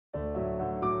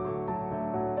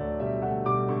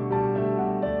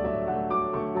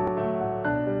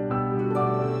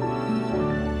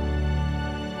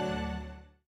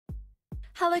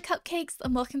Hello cupcakes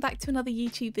and welcome back to another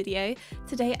YouTube video.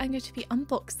 Today I'm going to be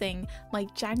unboxing my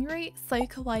January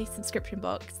SoKawaii subscription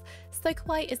box.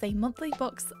 SoKawaii is a monthly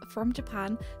box from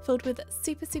Japan filled with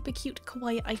super cute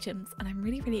kawaii items, and I'm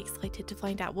really excited to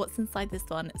find out what's inside this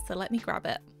one, so let me grab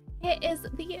it. Here is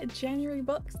the January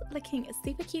box, looking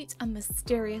super cute and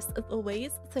mysterious as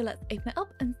always, so let's open it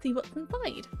up and see what's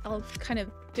inside. I'll kind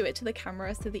of do it to the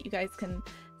camera so that you guys can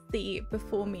see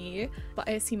before me, but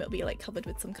I assume it'll be like covered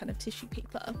with some kind of tissue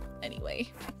paper. Anyway,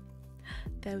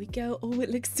 there we go. Oh, it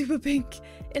looks super pink.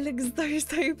 It looks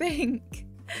so pink.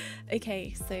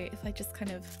 Okay, so if I just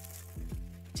kind of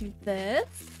do this,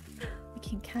 we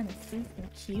can kind of see some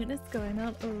cuteness going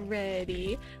on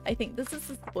already. I think this is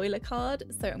a spoiler card,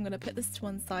 so I'm gonna put this to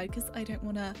one side because I don't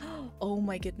want to. Oh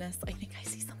my goodness, I think I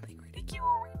see something really cute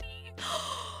already.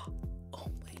 Oh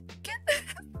my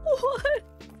goodness, what?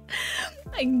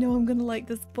 I know I'm gonna like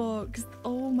this box.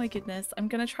 Oh my goodness. I'm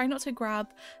gonna try not to grab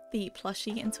the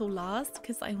plushie until last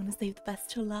because I want to save the best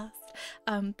till last.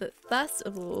 But first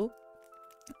of all,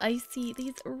 I see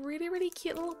these really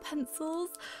cute little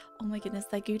pencils. Oh my goodness,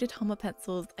 they're Gudetama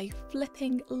pencils. I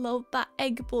flipping love that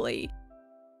egg boy.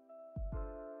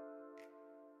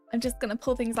 I'm just gonna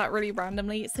pull things out really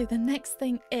randomly. So the next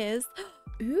thing is,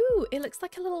 ooh, it looks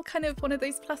like a little kind of one of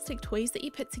those plastic toys that you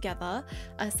put together.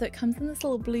 So it comes in this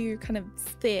little blue kind of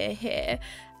sphere here,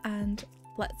 and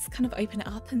let's kind of open it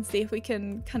up and see if we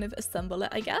can kind of assemble it,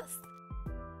 I guess.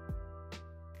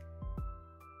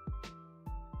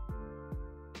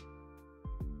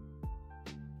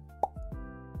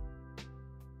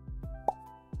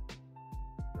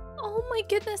 Oh my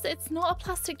goodness, it's not a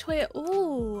plastic toy at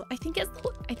all. I think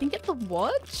it's a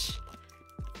watch.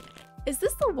 Is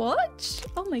this the watch?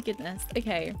 Oh my goodness.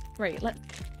 Okay, right, let's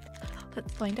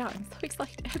find out. I'm so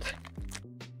excited.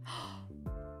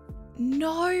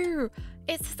 No,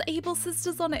 it says Able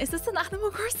Sisters on it. Is this an Animal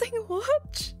Crossing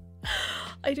watch?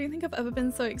 I don't think I've ever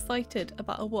been so excited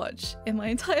about a watch in my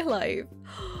entire life.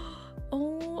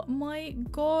 Oh my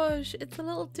gosh, it's a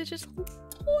little digital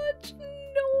watch.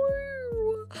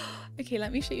 No. Okay,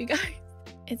 let me show you guys.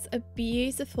 It's a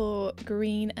beautiful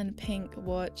green and pink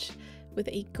watch with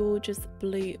a gorgeous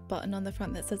blue button on the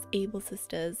front that says Able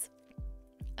Sisters,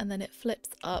 and then it flips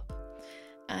up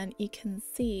and you can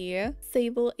see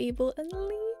Sable, Able and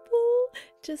Label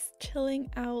just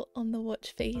chilling out on the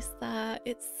watch face there.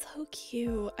 It's so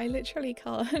cute, I literally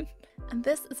can't. And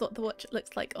this is what the watch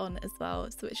looks like on as well,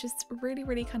 so it's just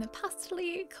really kind of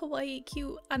pastel-y, kawaii,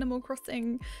 cute Animal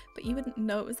Crossing, but you wouldn't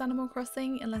know it was Animal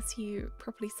Crossing unless you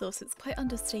properly saw, so it's quite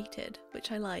understated,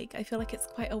 which I like. I feel like it's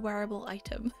quite a wearable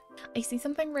item. I see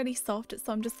something really soft,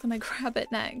 so I'm just gonna grab it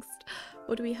next.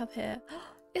 What do we have here?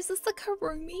 Is this a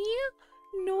Karumi?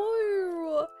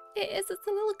 No, it is. It's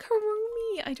a little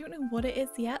Karumi. I don't know what it is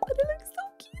yet, but it looks so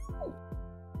cute.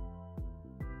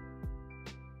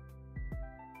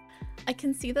 I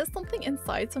can see there's something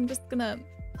inside, so I'm just gonna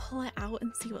pull it out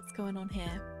and see what's going on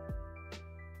here.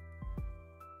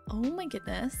 Oh my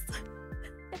goodness.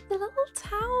 It's a little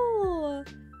towel.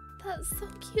 That's so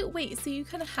cute. Wait, so you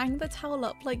kind of hang the towel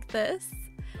up like this,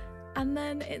 and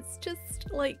then it's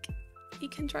just like you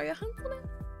can dry your hands on it.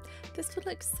 This would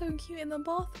look so cute in the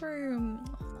bathroom.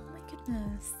 Oh my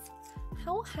goodness.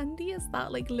 How handy is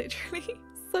that? Like literally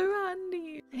so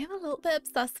handy. I am a little bit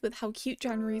obsessed with how cute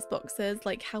January's box is,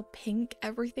 like how pink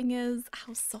everything is,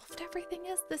 how soft everything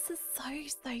is. This is so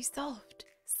soft.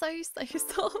 So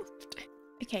soft.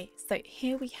 Okay, so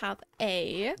here we have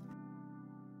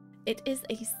it is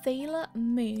a Sailor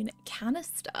Moon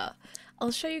canister.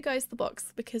 I'll show you guys the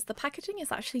box because the packaging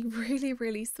is actually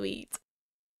really sweet.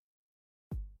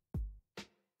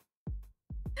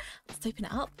 Let's open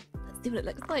it up. Let's see what it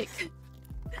looks like.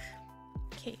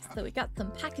 Okay, so we got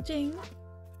some packaging.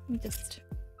 Let me just...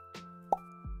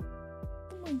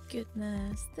 Oh my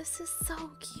goodness, this is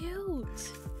so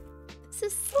cute. This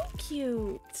is so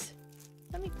cute.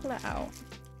 Let me pull it out.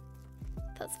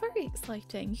 That's very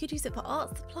exciting. You could use it for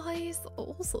art supplies,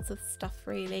 all sorts of stuff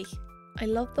really. I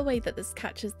love the way that this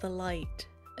catches the light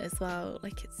as well.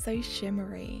 Like it's so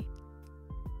shimmery.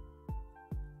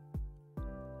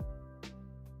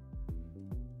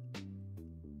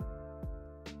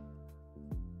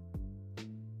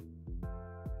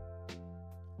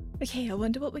 Okay, I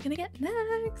wonder what we're gonna get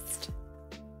next.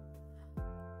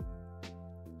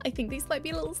 I think these might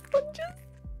be little sponges.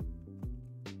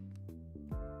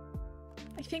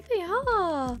 I think they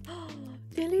are.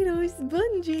 They're little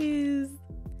sponges.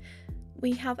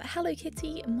 We have Hello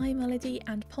Kitty, My Melody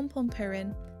and Pom Pom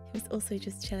Purin, who's also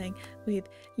just chilling with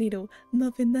little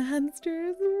Muffin the hamster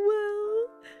as well.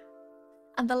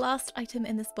 And the last item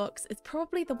in this box is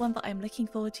probably the one that I'm looking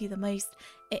forward to the most.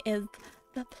 It is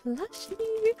the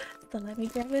plushie. So let me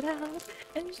grab it out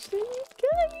and show you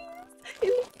guys. It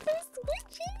looks so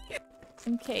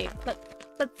squishy. Okay,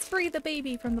 let's free the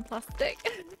baby from the plastic.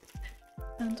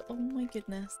 And oh my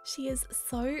goodness, she is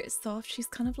so soft. She's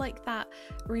kind of like that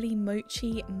really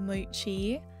mochi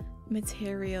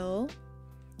material,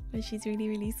 but she's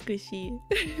really squishy.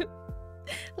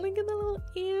 Look at the little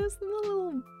ears and the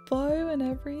little bow and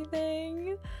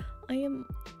everything. I am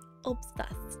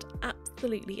obsessed,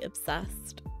 absolutely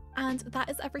obsessed. And that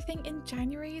is everything in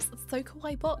January's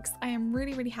SoKawaii box. I am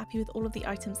really happy with all of the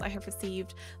items I have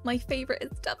received. My favourite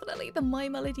is definitely the My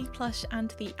Melody plush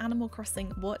and the Animal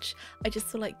Crossing watch. I just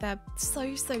feel like they're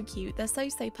so cute. They're so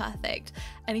perfect.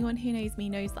 Anyone who knows me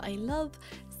knows that I love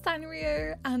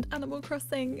Sanrio and Animal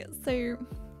Crossing, so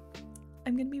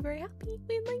I'm gonna be very happy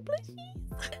with my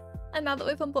plushies. And now that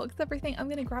we've unboxed everything, I'm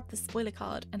gonna grab the spoiler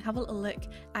card and have a little look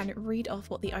and read off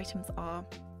what the items are.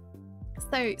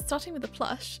 So starting with the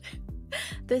plush,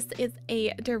 this is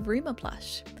a Daruma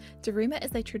plush. Daruma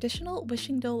is a traditional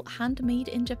wishing doll handmade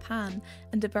in Japan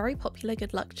and a very popular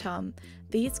good luck charm.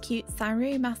 These cute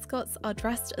Sanrio mascots are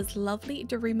dressed as lovely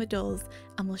Daruma dolls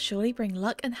and will surely bring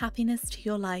luck and happiness to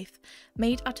your life.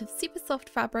 Made out of super soft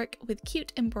fabric with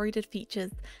cute embroidered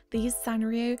features, these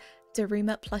Sanrio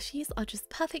Daruma plushies are just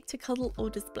perfect to cuddle or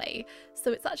display.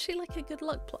 So it's actually like a good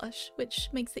luck plush, which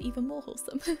makes it even more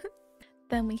wholesome.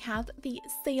 Then we have the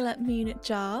Sailor Moon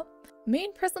jar.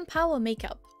 Moon Prism Power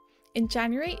makeup. In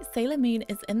January, Sailor Moon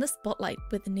is in the spotlight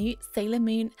with the new Sailor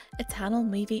Moon Eternal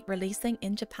movie releasing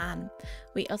in Japan.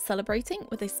 We are celebrating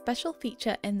with a special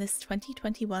feature in this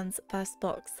 2021's first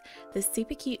box. This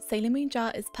super cute Sailor Moon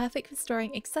jar is perfect for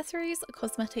storing accessories,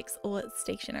 cosmetics, or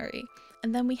stationery.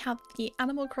 And then we have the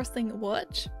Animal Crossing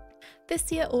watch.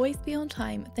 This year, always be on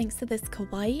time thanks to this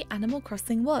kawaii Animal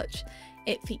Crossing watch.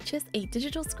 It features a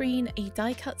digital screen, a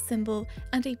die-cut symbol,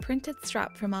 and a printed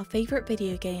strap from our favourite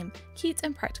video game. Cute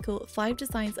and practical, 5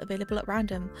 designs available at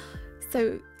random.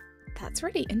 So that's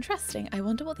really interesting. I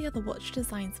wonder what the other watch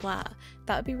designs were.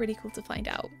 That would be really cool to find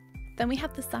out. Then we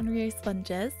have the Sanrio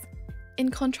sponges. In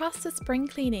contrast to spring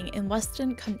cleaning in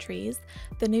Western countries,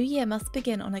 the new year must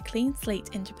begin on a clean slate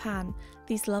in Japan.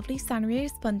 These lovely Sanrio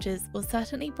sponges will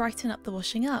certainly brighten up the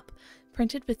washing up.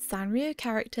 Printed with Sanrio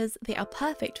characters, they are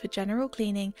perfect for general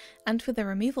cleaning and for the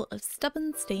removal of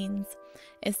stubborn stains.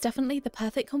 It's definitely the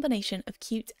perfect combination of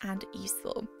cute and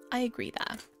useful. I agree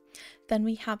there. Then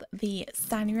we have the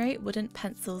Sanrio wooden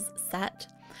pencils set.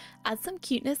 Add some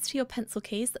cuteness to your pencil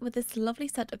case with this lovely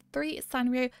set of 3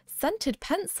 Sanrio scented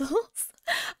pencils.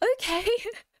 Okay.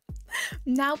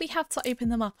 Now we have to open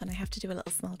them up and I have to do a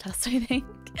little smell test, I think.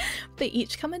 They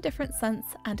each come in different scents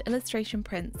and illustration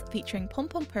prints featuring Pom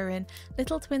Pom Purin,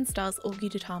 Little Twin Stars or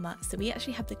Gudetama. So we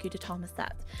actually have the Gudetama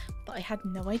set, but I had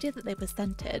no idea that they were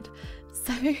scented.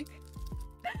 So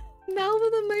now for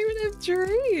the moment of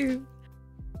truth.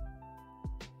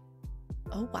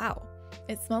 Oh wow,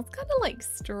 it smells kind of like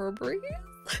strawberries.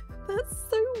 That's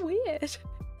so weird.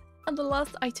 And the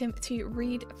last item to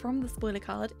read from the spoiler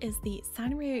card is the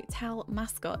Sanrio towel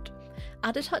mascot.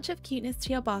 Add a touch of cuteness to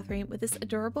your bathroom with this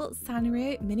adorable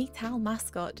Sanrio mini towel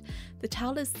mascot. The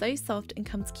towel is so soft and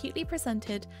comes cutely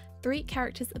presented. 3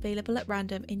 characters available at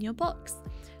random in your box.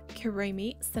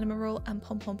 Kuromi, Cinnamon Roll and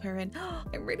Pom Pom Purin.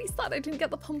 I'm really sad I didn't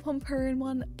get the Pom Pom Purin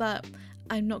one, but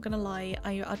I'm not gonna lie,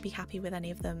 I'd be happy with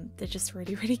any of them. They're just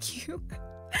really cute.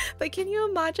 But can you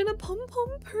imagine a Pom Pom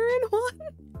Purin one?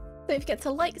 Don't forget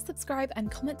to like, subscribe and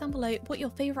comment down below what your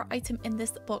favourite item in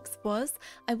this box was.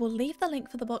 I will leave the link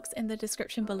for the box in the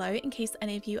description below in case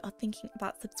any of you are thinking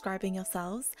about subscribing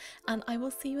yourselves, and I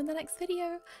will see you in the next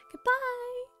video.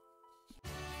 Goodbye!